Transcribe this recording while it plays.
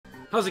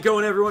How's it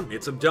going, everyone?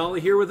 It's Abdallah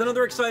here with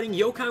another exciting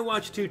Yokai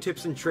Watch 2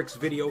 tips and tricks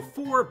video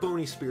for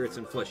Bony spirits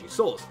and Fleshy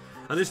Souls.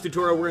 On this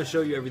tutorial, we're going to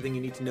show you everything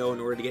you need to know in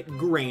order to get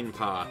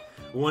Grainpa,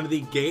 one of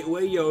the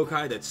gateway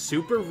yokai that's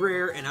super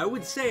rare, and I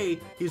would say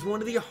he's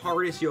one of the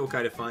hardest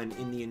yokai to find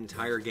in the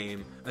entire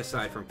game,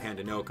 aside from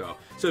Pandanoko.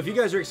 So if you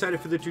guys are excited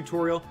for the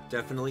tutorial,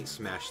 definitely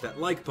smash that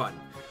like button.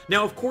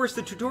 Now, of course,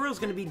 the tutorial is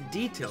going to be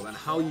detailed on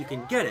how you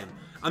can get him.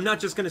 I'm not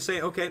just going to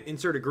say, okay,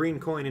 insert a green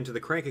coin into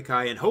the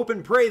Crankakai and hope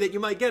and pray that you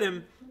might get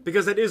him,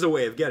 because that is a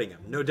way of getting him,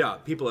 no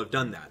doubt. People have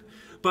done that.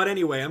 But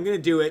anyway, I'm going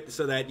to do it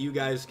so that you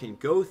guys can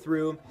go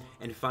through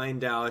and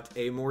find out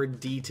a more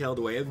detailed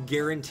way of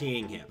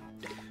guaranteeing him.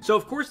 So,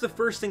 of course, the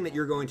first thing that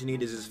you're going to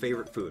need is his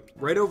favorite food.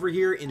 Right over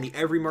here in the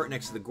Every Mart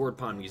next to the Gourd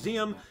Pond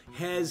Museum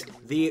has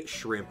the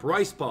shrimp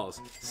rice balls.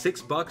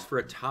 $6 for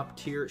a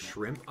top-tier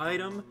shrimp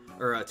item,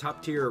 or a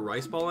top-tier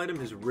rice ball item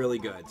is really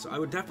good. So I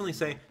would definitely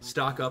say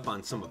stock up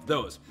on some of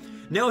those.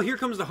 Now, here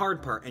comes the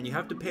hard part, and you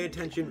have to pay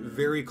attention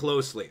very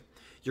closely.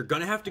 You're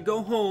going to have to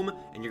go home,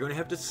 and you're going to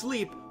have to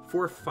sleep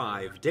for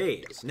 5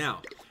 days.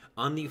 Now,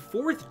 on the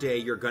 4th day,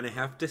 you're going to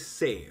have to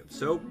save.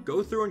 So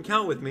go through and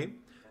count with me.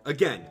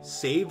 Again,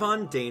 save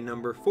on day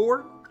number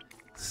 4,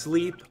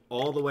 sleep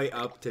all the way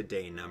up to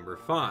day number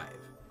 5.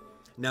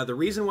 Now, the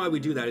reason why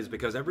we do that is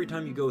because every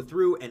time you go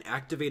through and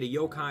activate a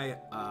yokai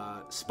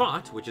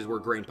spot, which is where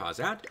Grainpa's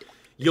at,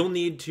 you'll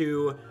need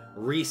to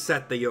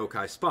reset the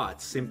yokai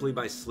spots simply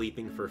by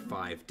sleeping for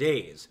 5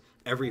 days.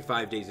 Every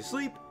 5 days you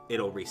sleep,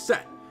 it'll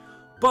reset.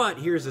 But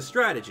here's the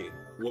strategy.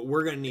 What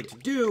we're going to need to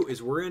do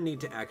is we're going to need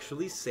to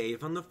actually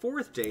save on the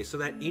 4th day so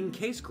that in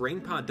case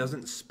Grainpa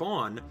doesn't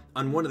spawn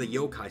on one of the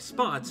yokai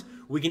spots,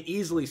 we can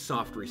easily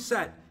soft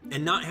reset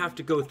and not have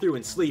to go through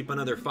and sleep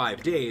another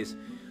 5 days,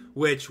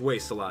 which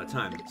wastes a lot of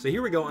time. So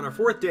here we go on our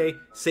 4th day,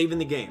 saving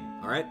the game,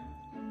 alright?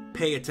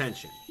 Pay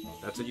attention.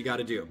 That's what you got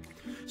to do.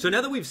 So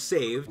now that we've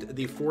saved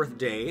the 4th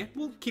day,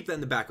 we'll keep that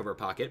in the back of our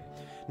pocket.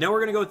 Now we're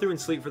going to go through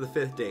and sleep for the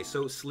 5th day.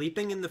 So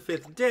sleeping in the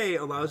 5th day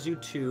allows you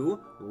to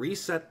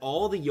reset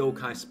all the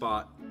yokai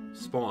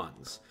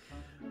spawns,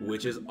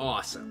 which is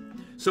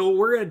awesome. So what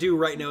we're going to do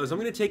right now is I'm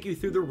going to take you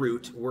through the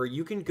route where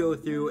you can go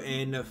through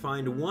and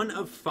find one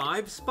of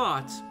 5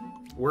 spots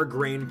where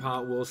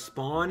Grainpa will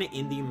spawn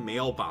in the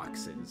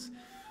mailboxes.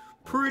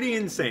 Pretty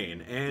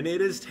insane, and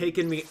it has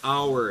taken me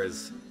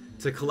hours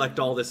to collect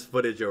all this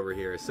footage over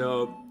here,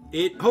 so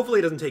hopefully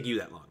it doesn't take you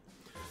that long.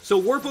 So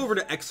warp over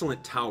to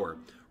Excellent Tower.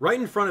 Right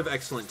in front of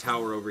Excellent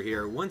Tower over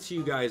here, once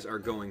you guys are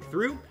going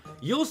through,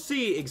 you'll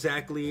see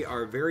exactly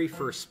our very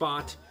first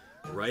spot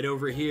right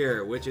over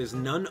here, which is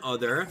none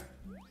other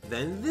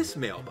than this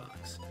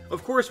mailbox.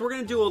 Of course, we're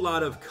going to do a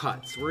lot of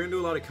cuts. We're going to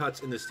do a lot of cuts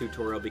in this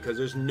tutorial because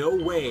there's no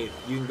way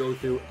you can go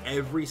through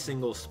every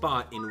single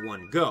spot in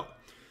one go.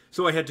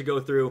 So I had to go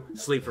through,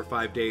 sleep for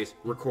 5 days,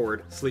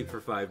 record, sleep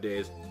for 5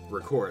 days,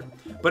 record.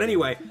 But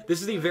anyway,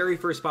 this is the very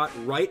first spot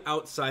right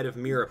outside of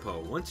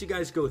Mirapo. Once you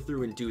guys go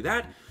through and do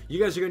that, you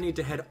guys are going to need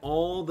to head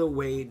all the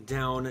way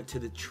down to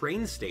the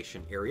train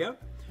station area,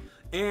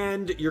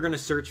 and you're going to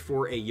search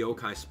for a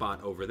yokai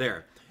spot over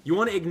there. You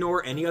want to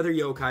ignore any other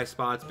yokai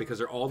spots because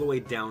they're all the way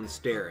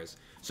downstairs.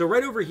 So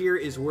right over here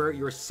is where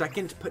your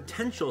second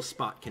potential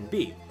spot can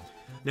be.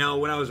 Now,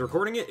 when I was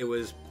recording it, it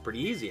was pretty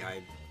easy.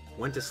 I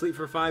went to sleep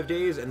for 5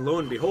 days, and lo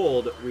and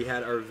behold, we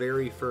had our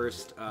very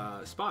first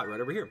spot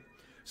right over here.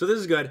 So this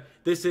is good.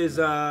 This is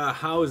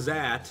How's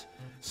That?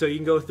 So you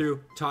can go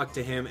through, talk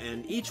to him,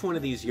 and each one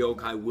of these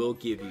yokai will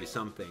give you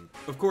something.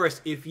 Of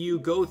course, if you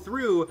go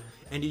through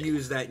and you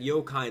use that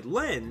yokai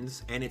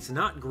lens, and it's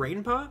not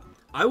Grainpa,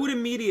 I would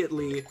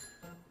immediately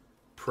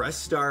press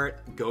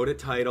start, go to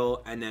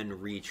title, and then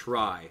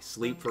retry.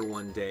 Sleep for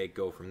 1 day,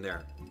 go from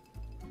there.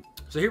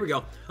 So here we go.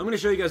 I'm going to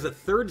show you guys the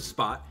 3rd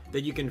spot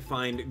that you can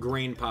find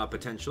Grainpa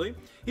potentially.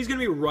 He's going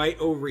to be right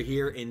over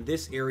here in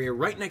this area,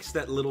 right next to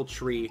that little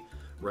tree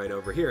right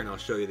over here. And I'll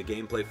show you the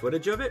gameplay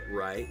footage of it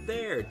right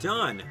there.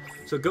 Done.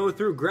 So go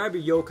through, grab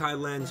your yokai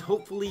lens.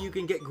 Hopefully you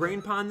can get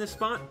Grainpa in this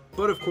spot.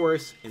 But of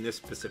course, in this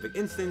specific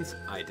instance,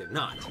 I did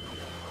not.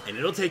 And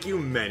it'll take you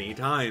many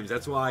times.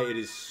 That's why it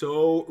is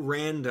so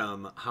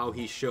random how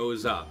he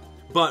shows up.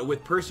 But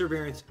with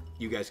perseverance,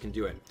 you guys can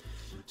do it.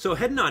 So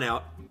heading on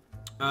out.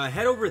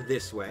 Head over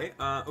this way.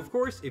 Of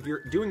course, if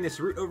you're doing this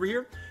route over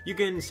here, you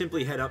can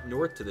simply head up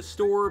north to the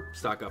store,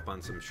 stock up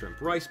on some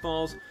shrimp rice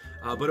balls.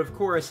 But of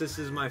course, this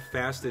is my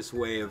fastest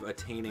way of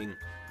attaining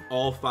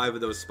all 5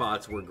 of those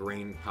spots where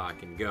Grainpa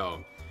can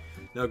go.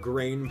 Now,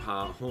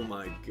 Grainpa, oh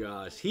my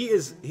gosh,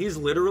 he's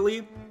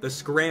literally the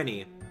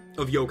Scranny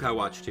of Yokai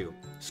Watch 2.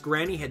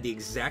 Scranny had the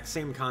exact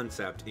same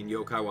concept in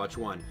Yokai Watch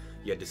 1.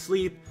 You had to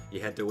sleep,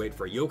 you had to wait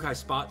for a yokai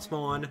spot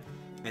spawn,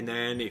 and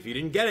then if you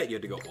didn't get it, you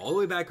had to go all the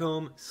way back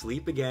home,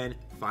 sleep again,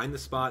 find the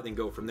spot, then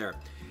go from there.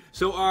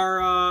 So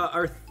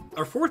our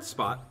 4th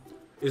spot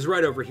is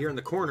right over here in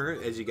the corner,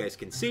 as you guys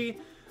can see.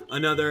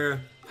 Another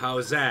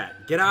How's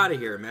That? Get out of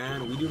here,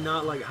 man. We do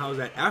not like How's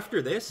That.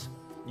 After this,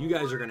 you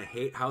guys are going to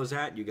hate How's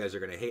That. You guys are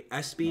going to hate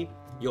Espy.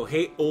 You'll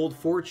hate Old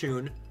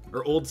Fortune,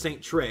 or Old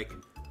Saint Trick.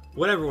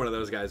 Whatever one of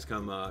those guys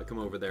come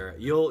over there,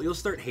 you'll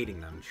start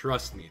hating them.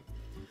 Trust me.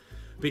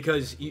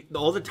 because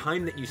all the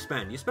time that you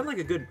spend like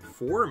a good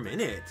 4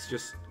 minutes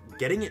just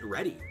getting it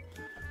ready.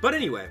 But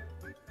anyway,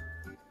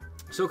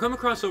 so come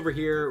across over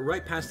here,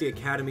 right past the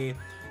academy.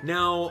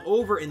 Now,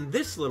 over in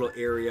this little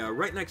area,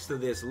 right next to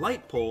this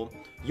light pole,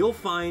 you'll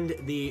find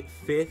the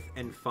 5th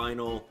and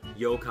final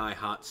yokai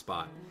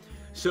hotspot.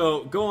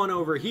 So go on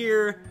over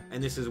here,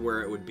 and this is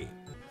where it would be.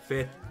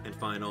 5th and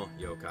final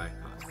yokai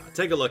hotspot.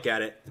 Take a look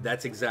at it.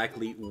 That's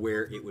exactly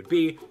where it would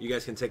be. You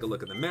guys can take a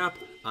look at the map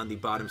on the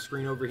bottom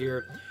screen over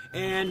here,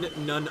 and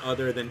none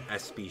other than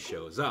SB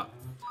shows up.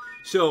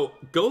 So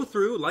go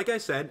through, like I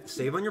said,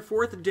 save on your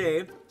 4th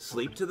day,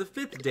 sleep to the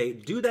 5th day,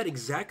 do that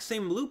exact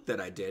same loop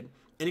that I did,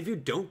 and if you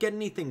don't get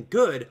anything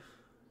good,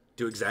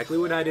 do exactly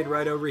what I did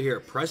right over here.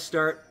 Press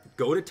start,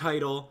 go to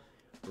title,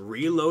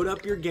 reload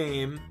up your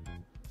game,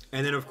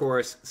 and then of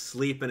course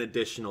sleep an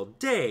additional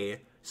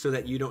day so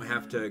that you don't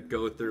have to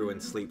go through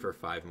and sleep for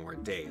 5 more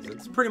days.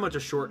 It's pretty much a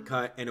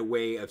shortcut and a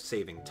way of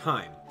saving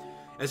time.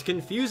 As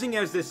confusing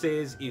as this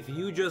is, if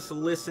you just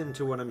listen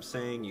to what I'm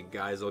saying, you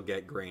guys will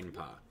get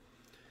Grainpa.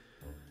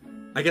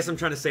 I guess I'm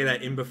trying to say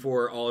that in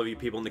before all of you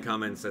people in the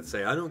comments that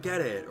say, I don't get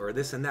it, or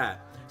this and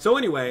that. So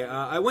anyway,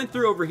 I went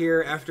through over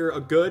here after a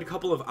good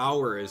couple of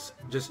hours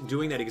just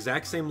doing that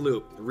exact same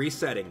loop,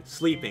 resetting,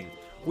 sleeping.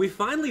 We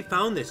finally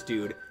found this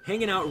dude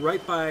hanging out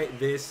right by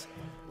this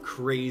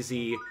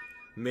crazy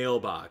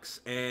mailbox.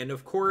 And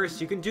of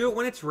course, you can do it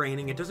when it's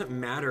raining. It doesn't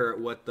matter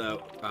what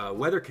the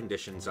weather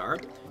conditions are,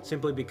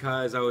 simply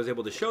because I was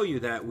able to show you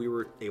that we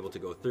were able to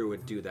go through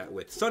and do that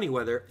with sunny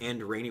weather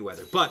and rainy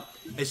weather. But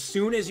as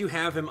soon as you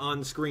have him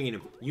on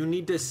screen, you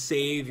need to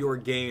save your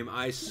game,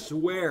 I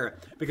swear,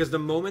 because the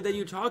moment that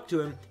you talk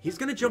to him, he's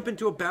going to jump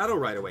into a battle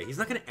right away. He's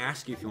not going to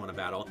ask you if you want to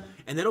battle,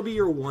 and that'll be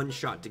your one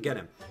shot to get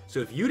him.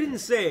 So if you didn't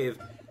save,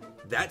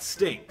 that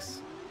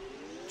stinks.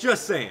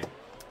 Just saying.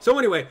 So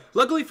anyway,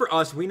 luckily for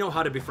us, we know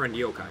how to befriend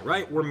yokai,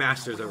 right? We're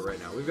masters of it right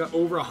now. We've got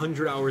over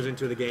 100 hours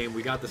into the game.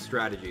 We got the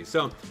strategy.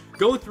 So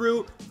go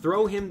through,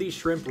 throw him the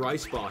shrimp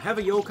rice ball. Have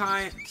a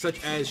yokai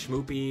such as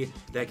Shmoopy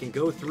that can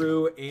go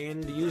through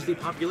and use the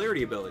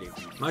popularity ability.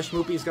 My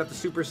Shmoopy's got the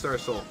superstar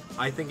soul.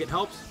 I think it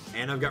helps,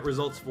 and I've got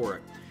results for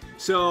it.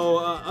 So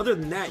other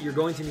than that, you're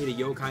going to need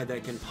a yokai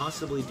that can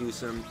possibly do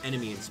some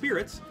enemy and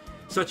spirits,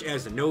 such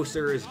as the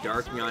Nosers,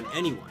 Darkneon,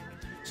 anyone.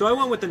 So I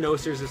went with the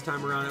Nosers this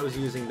time around. I was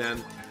using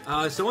them.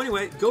 So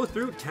anyway, go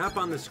through, tap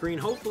on the screen.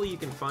 Hopefully you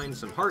can find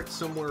some hearts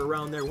somewhere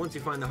around there. Once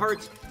you find the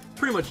hearts,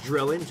 pretty much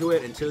drill into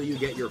it until you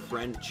get your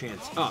friend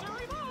chance up.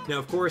 Now,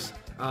 of course,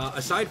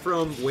 aside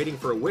from waiting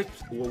for a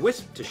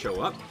wisp to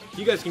show up,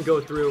 you guys can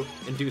go through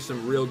and do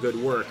some real good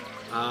work.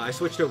 I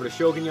switched over to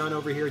Shogunyan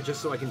over here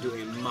just so I can do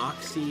a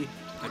Moxie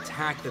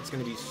attack that's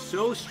going to be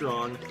so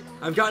strong.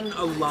 I've gotten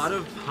a lot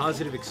of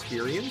positive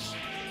experience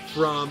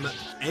from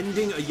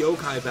ending a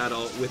yokai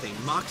battle with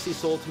a Moxie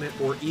Soultimate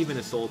or even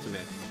a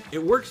Soultimate.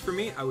 It works for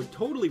me. I would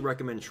totally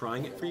recommend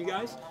trying it for you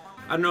guys.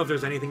 I don't know if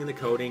there's anything in the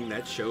coding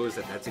that shows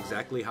that that's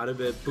exactly how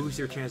to boost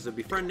your chances of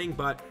befriending,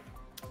 but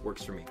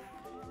works for me.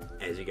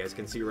 As you guys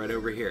can see right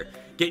over here.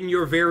 Getting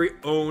your very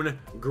own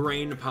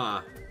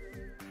Grainpa.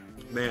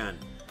 Man,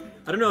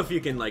 I don't know if you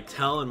can like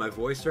tell in my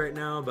voice right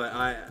now, but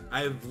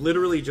I've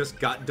literally just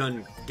got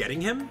done getting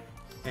him,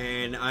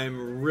 and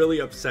I'm really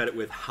upset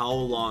with how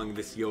long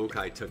this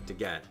yokai took to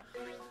get.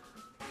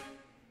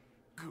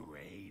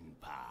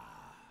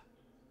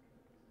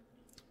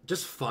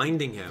 Just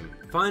finding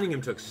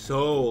him took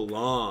so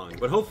long,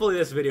 but hopefully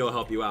this video will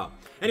help you out.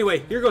 Anyway,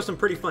 here goes some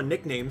pretty fun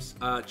nicknames.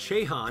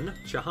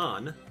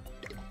 Chahan,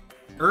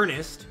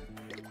 Ernest,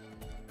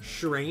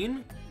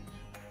 Shrain,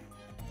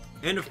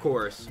 and of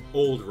course,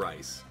 Old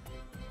Rice.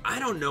 I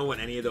don't know what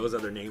any of those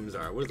other names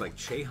are. What is like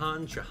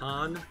Chahan,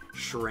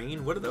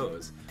 Shrain? What are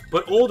those?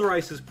 But Old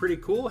Rice is pretty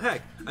cool.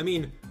 Heck, I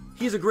mean,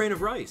 he's a grain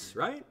of rice,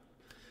 right?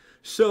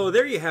 So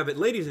there you have it,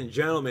 ladies and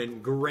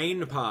gentlemen,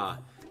 Grainpa.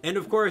 And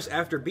of course,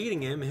 after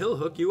beating him, he'll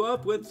hook you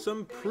up with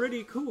some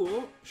pretty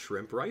cool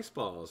shrimp rice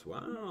balls.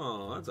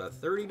 Wow, that's a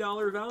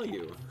 $30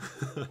 value.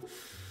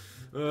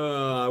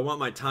 I want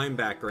my time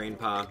back,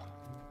 Grainpa.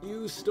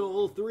 You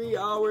stole 3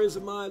 hours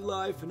of my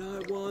life and I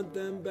want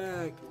them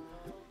back.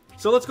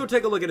 So let's go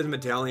take a look at his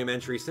medallion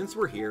entry since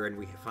we're here and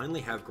we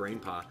finally have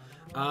Grainpa.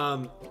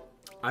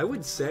 I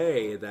would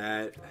say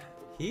that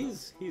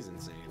he's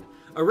insane.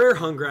 A rare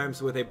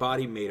Hungrimes with a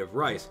body made of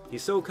rice.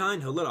 He's so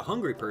kind, he'll let a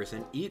hungry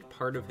person eat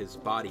part of his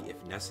body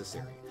if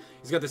necessary.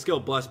 He's got the skill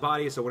Blessed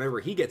Body, so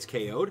whenever he gets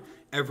KO'd,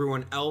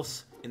 everyone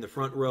else in the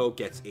front row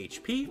gets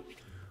HP,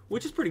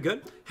 which is pretty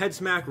good. Head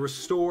Smack,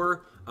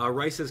 Restore,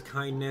 Rice's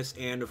Kindness,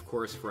 and of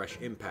course Fresh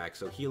Impact.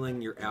 So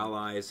healing your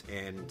allies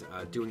and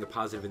doing a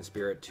positive in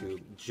spirit to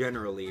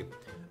generally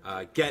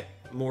get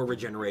more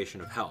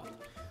regeneration of health.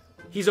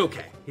 He's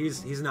okay.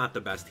 He's not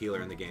the best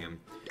healer in the game.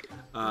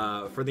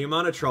 For the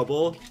amount of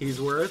trouble he's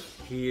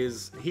worth,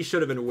 he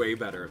should have been way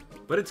better.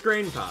 But it's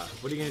Grainpa.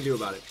 What are you going to do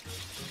about it?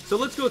 So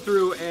let's go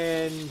through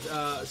and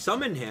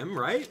summon him,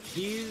 right?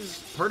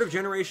 He's part of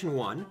Generation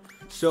 1.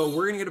 So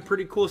we're going to get a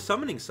pretty cool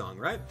summoning song,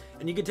 right?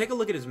 And you can take a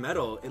look at his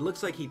medal. It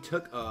looks like he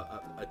took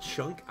a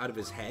chunk out of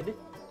his head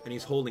and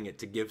he's holding it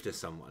to give to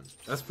someone.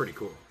 That's pretty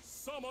cool.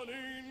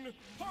 Summoning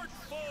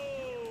Heartful!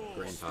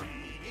 Grainpa.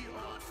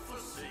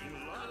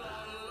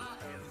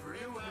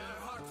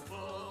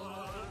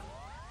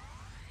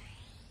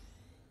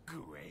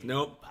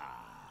 Nope.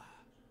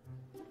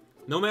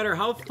 No matter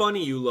how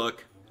funny you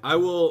look, I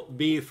will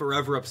be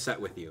forever upset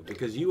with you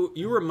because you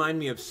remind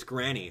me of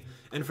Scranny.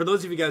 And for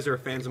those of you guys who are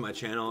fans of my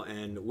channel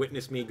and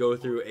witnessed me go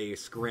through a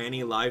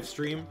Scranny live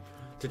stream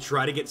to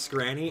try to get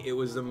Scranny, it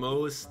was the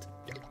most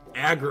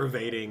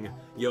aggravating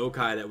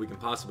yokai that we can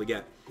possibly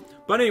get.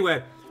 But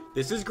anyway,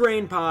 this is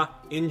Grainpa.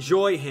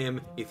 Enjoy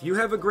him. If you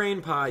have a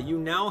Grainpa, you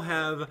now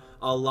have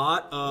a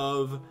lot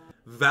of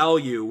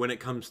value when it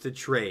comes to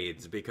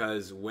trades,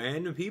 because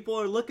when people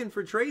are looking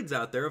for trades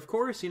out there, of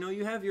course, you know,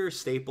 you have your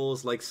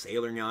staples like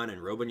Sailornyan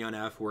and Robonyan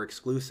F were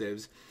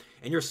exclusives,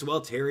 and your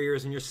Swell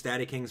Terriers and your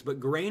Static Kings,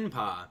 but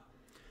Grainpa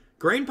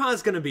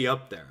is going to be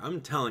up there.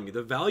 I'm telling you,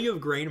 the value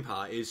of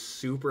Grainpa is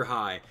super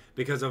high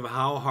because of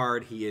how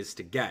hard he is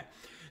to get.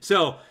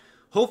 So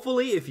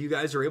hopefully, if you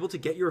guys are able to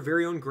get your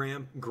very own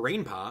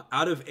Grainpa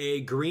out of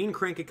a green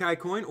Crank-a-kai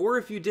coin, or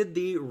if you did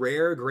the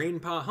rare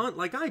Grainpa hunt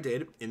like I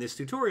did in this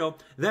tutorial,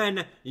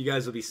 then you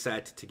guys will be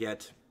set to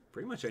get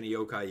pretty much any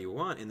yokai you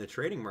want in the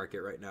trading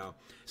market right now.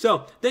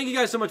 So, thank you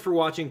guys so much for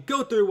watching.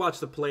 Go through, watch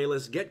the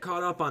playlist, get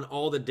caught up on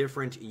all the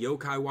different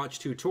Yokai Watch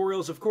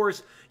tutorials. Of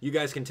course, you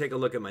guys can take a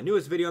look at my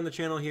newest video on the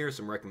channel here,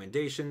 some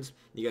recommendations.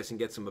 You guys can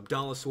get some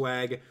Abdallah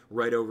swag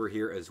right over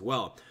here as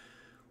well.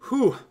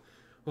 Whew.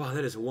 Wow,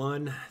 that is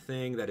one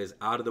thing that is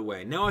out of the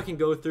way. Now I can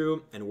go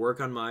through and work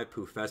on my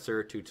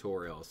Professor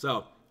tutorial.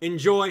 So,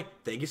 enjoy.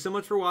 Thank you so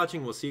much for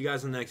watching. We'll see you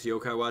guys in the next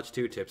Yokai Watch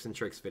 2 tips and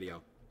tricks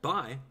video.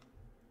 Bye.